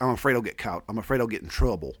 I'm afraid I'll get caught. I'm afraid I'll get in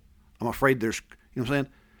trouble. I'm afraid there's, you know what I'm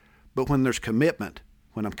saying? But when there's commitment,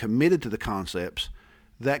 when I'm committed to the concepts,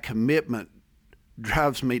 that commitment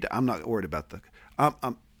drives me to, I'm not worried about I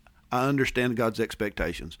understand God's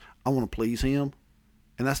expectations. I want to please Him.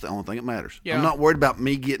 And that's the only thing that matters. Yeah. I'm not worried about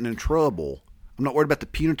me getting in trouble. I'm not worried about the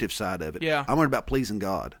punitive side of it. Yeah. I'm worried about pleasing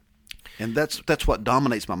God. And that's what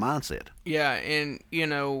dominates my mindset. Yeah, and,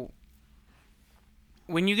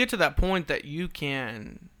 when you get to that point that you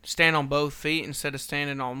can stand on both feet instead of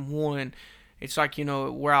standing on one, it's like,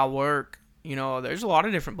 where I work, there's a lot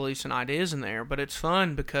of different beliefs and ideas in there, but it's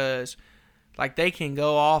fun because, like, they can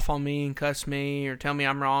go off on me and cuss me or tell me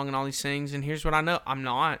I'm wrong and all these things, and here's what I know. I'm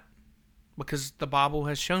not. Because the Bible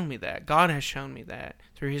has shown me that. God has shown me that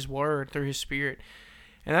through His Word, through His Spirit.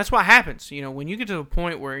 And that's what happens. When you get to the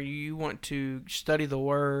point where you want to study the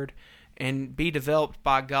Word and be developed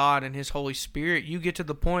by God and His Holy Spirit, you get to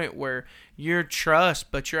the point where your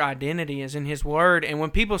trust, but your identity is in His Word. And when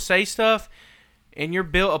people say stuff and you're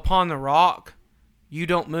built upon the rock, you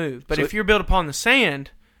don't move. But if you're built upon the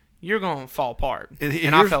sand, you're going to fall apart.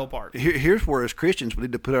 And I fell apart. Here's where, as Christians, we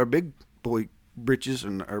need to put our big boy britches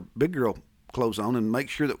and our big girl clothes on and make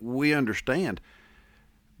sure that we understand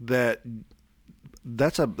that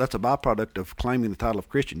that's a byproduct of claiming the title of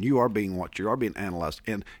Christian. You are being watched. You are being analyzed.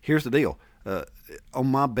 And here's the deal. On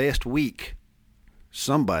my best week,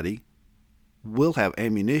 somebody will have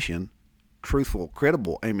ammunition, truthful,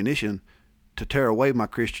 credible ammunition, to tear away my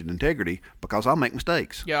Christian integrity because I'll make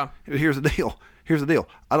mistakes. Yeah. Here's the deal.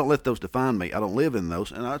 I don't let those define me. I don't live in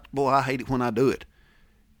those. And I hate it when I do it.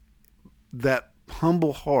 That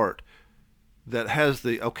humble heart that has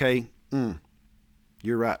the, okay,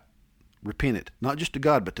 you're right, repent it. Not just to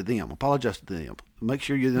God, but to them. Apologize to them. Make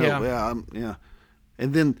sure you know, yeah.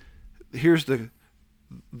 And then here's the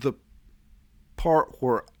part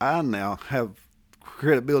where I now have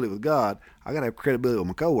credibility with God. I got to have credibility with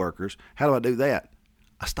my coworkers. How do I do that?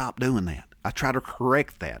 I stop doing that. I try to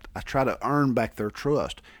correct that. I try to earn back their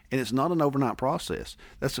trust. And it's not an overnight process.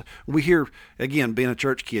 We hear, again, being a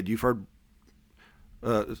church kid, you've heard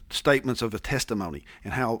statements of a testimony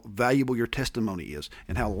and how valuable your testimony is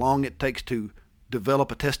and how long it takes to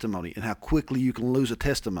develop a testimony and how quickly you can lose a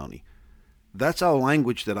testimony. That's all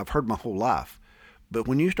language that I've heard my whole life. But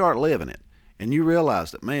when you start living it and you realize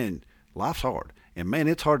that, man, life's hard. And, man,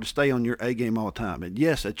 it's hard to stay on your A game all the time. And,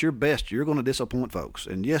 yes, at your best, you're going to disappoint folks.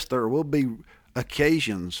 And, yes, there will be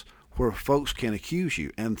occasions where folks can accuse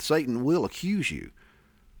you, and Satan will accuse you.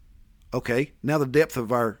 Okay, now the depth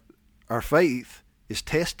of our faith is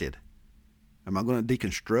tested. Am I going to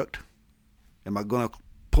deconstruct? Am I going to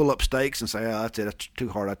pull up stakes and say, "Oh, that's it. That's too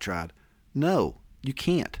hard. I tried." No, you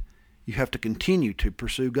can't. You have to continue to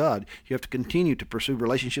pursue God. You have to continue to pursue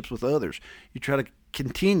relationships with others. You try to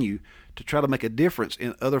continue to try to make a difference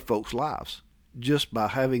in other folks' lives just by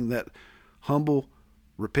having that humble,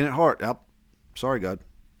 repentant heart. Sorry, God.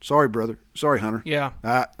 Sorry, brother. Sorry, Hunter. Yeah.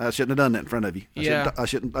 I shouldn't have done that in front of you. I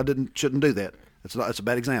shouldn't do that. That's a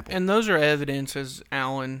bad example. And those are evidences,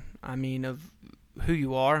 Alan, of who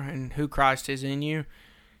you are and who Christ is in you.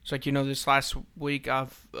 It's like, this last week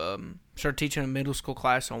I've started teaching a middle school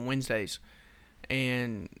class on Wednesdays.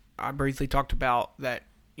 And I briefly talked about that,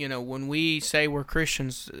 when we say we're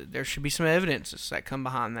Christians, there should be some evidences that come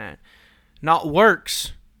behind that. Not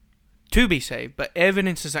works to be saved, but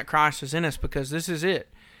evidences that Christ is in us, because this is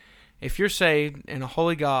it. If you're saved and a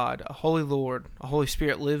holy God, a holy Lord, a Holy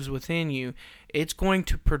Spirit lives within you, it's going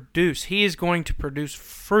to produce, He is going to produce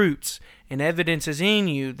fruits and evidences in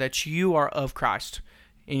you that you are of Christ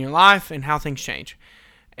in your life and how things change.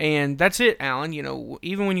 And that's it, Alan.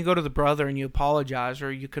 Even when you go to the brother and you apologize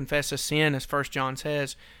or you confess a sin, as 1 John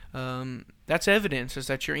says, that's evidence is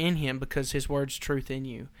that you're in Him because His word's truth in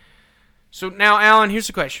you. So now, Alan, here's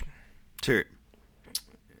the question. Sure.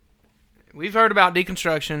 We've heard about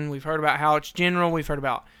deconstruction. We've heard about how it's general. We've heard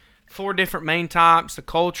about 4 different main types: the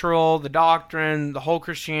cultural, the doctrine, the whole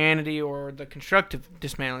Christianity, or the constructive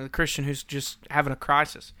dismantling, the Christian who's just having a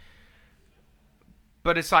crisis.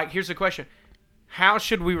 But it's like, here's the question. How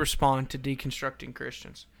should we respond to deconstructing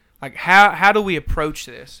Christians? Like, how do we approach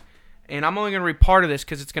this? And I'm only going to read part of this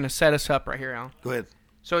because it's going to set us up right here, Alan. Go ahead.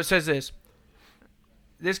 So it says this.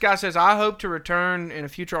 This guy says, I hope to return in a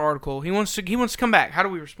future article. He wants to come back. How do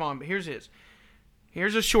we respond? But here's his.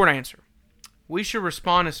 Here's a short answer. We should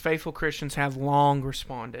respond as faithful Christians have long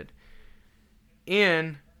responded.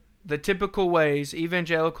 In the typical ways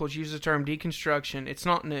evangelicals use the term deconstruction, it's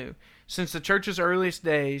not new. Since the church's earliest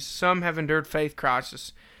days, some have endured faith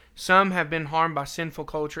crisis. Some have been harmed by sinful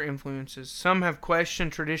culture influences. Some have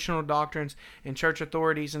questioned traditional doctrines and church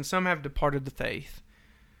authorities, and some have departed the faith.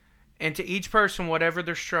 And to each person, whatever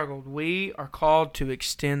their struggle, we are called to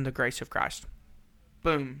extend the grace of Christ.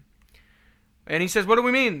 Boom. And he says, what do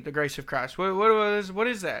we mean, the grace of Christ? What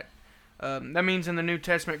is that? That means in the New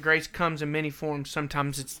Testament, grace comes in many forms.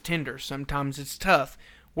 Sometimes it's tender. Sometimes it's tough.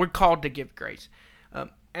 We're called to give grace.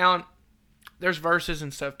 Alan, there's verses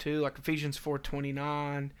and stuff too, like Ephesians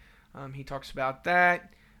 4:29. He talks about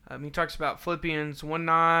that. He talks about Philippians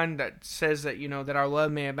 1:9 that says that, that our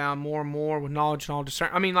love may abound more and more with knowledge and all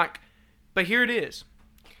discernment. But here it is.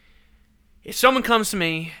 If someone comes to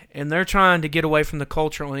me and they're trying to get away from the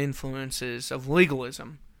cultural influences of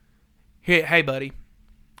legalism, hey buddy,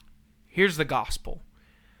 here's the gospel.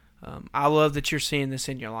 I love that you're seeing this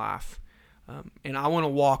in your life, and I want to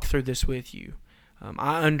walk through this with you.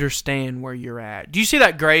 I understand where you're at. Do you see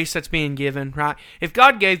that grace that's being given, right? If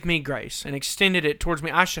God gave me grace and extended it towards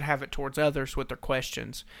me, I should have it towards others with their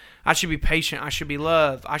questions. I should be patient. I should be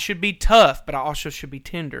loved. I should be tough, but I also should be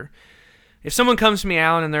tender. If someone comes to me,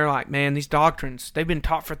 Alan, and they're like, man, these doctrines, they've been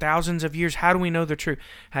taught for thousands of years. How do we know they're true?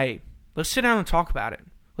 Hey, let's sit down and talk about it.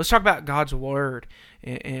 Let's talk about God's word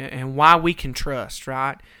and why we can trust,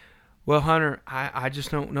 right? Well, Hunter, I just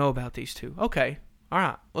don't know about these two. Okay. All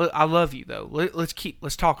right. Well, I love you, though.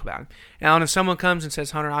 Let's talk about it. Now, if someone comes and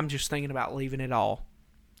says, Hunter, I'm just thinking about leaving it all.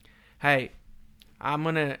 Hey, I'm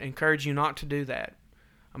going to encourage you not to do that.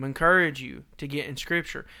 I'm going to encourage you to get in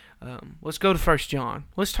Scripture. Let's go to 1 John.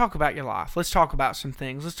 Let's talk about your life. Let's talk about some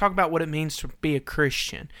things. Let's talk about what it means to be a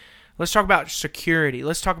Christian. Let's talk about security.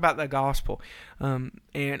 Let's talk about the gospel.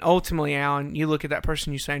 And ultimately, Alan, you look at that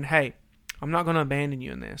person, you're saying, hey, I'm not going to abandon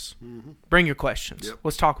you in this. Mm-hmm. Bring your questions. Yep.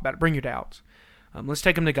 Let's talk about it. Bring your doubts. Let's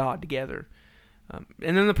take them to God together.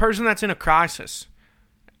 And then the person that's in a crisis,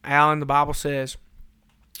 Alan, the Bible says,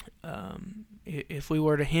 if we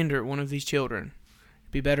were to hinder one of these children,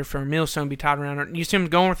 it'd be better for a millstone to be tied around her. You see him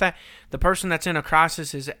going with that? The person that's in a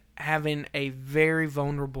crisis is having a very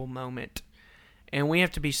vulnerable moment. And we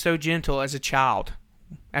have to be so gentle as a child,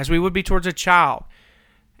 as we would be towards a child.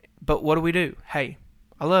 But what do? Hey,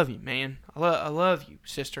 I love you, man. I love you,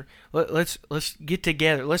 sister. Let's get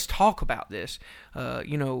together. Let's talk about this.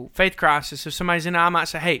 Faith crisis. If somebody's in it, I might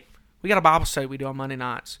say, hey, we got a Bible study we do on Monday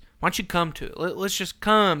nights. Why don't you come to it? Let's just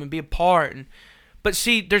come and be a part. But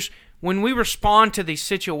see, when we respond to these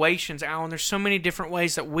situations, Alan, there's so many different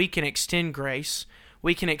ways that we can extend grace.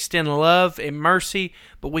 We can extend love and mercy,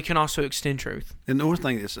 but we can also extend truth. And the one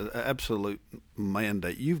thing that's an absolute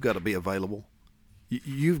mandate, you've got to be available.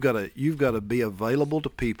 You've got to be available to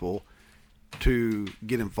people to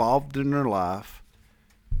get involved in their life,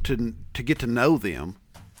 to get to know them,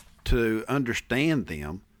 to understand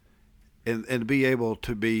them, and be able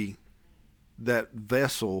to be that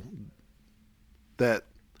vessel that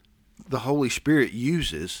the Holy Spirit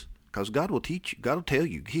uses, because God will teach you, God will tell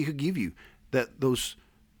you, He will give you those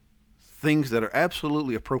things that are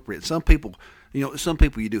absolutely appropriate. Some people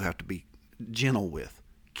you do have to be gentle with.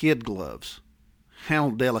 Kid gloves,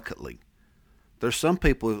 handled delicately. There's some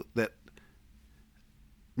people that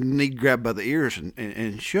need grabbed by the ears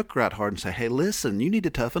and shook right hard and say, hey, listen, you need to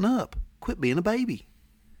toughen up. Quit being a baby.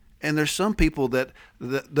 And there's some people that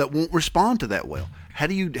won't respond to that well. How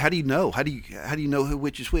do you know? How do you know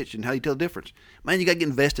which is which, and how do you tell the difference? Man, you got to get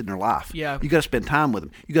invested in their life. Yeah. You got to spend time with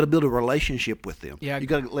them. You got to build a relationship with them. Yeah. You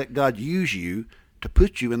got to let God use you to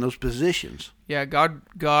put you in those positions. Yeah,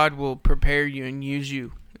 God will prepare you and use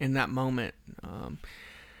you in that moment.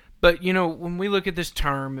 But, when we look at this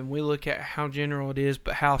term and we look at how general it is,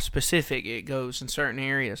 but how specific it goes in certain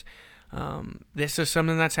areas, this is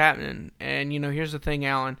something that's happening. And, here's the thing,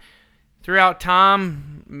 Alan. Throughout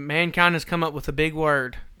time, mankind has come up with a big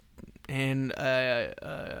word. And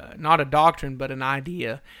not a doctrine, but an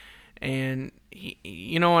idea. And,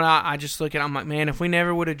 and I just look at it, I'm like, man, if we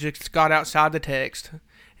never would have just got outside the text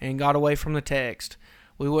and got away from the text,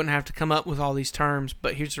 we wouldn't have to come up with all these terms.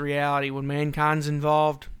 But here's the reality. When mankind's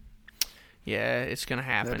involved, yeah, it's going to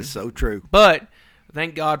happen. That is so true. But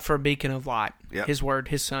thank God for a beacon of light. Yep. His word,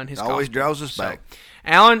 His Son, His gospel. Always draws us back.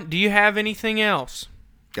 Alan, do you have anything else?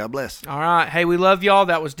 God bless. All right. Hey, we love y'all.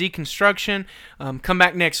 That was Deconstruction. Come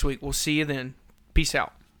back next week. We'll see you then. Peace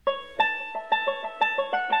out.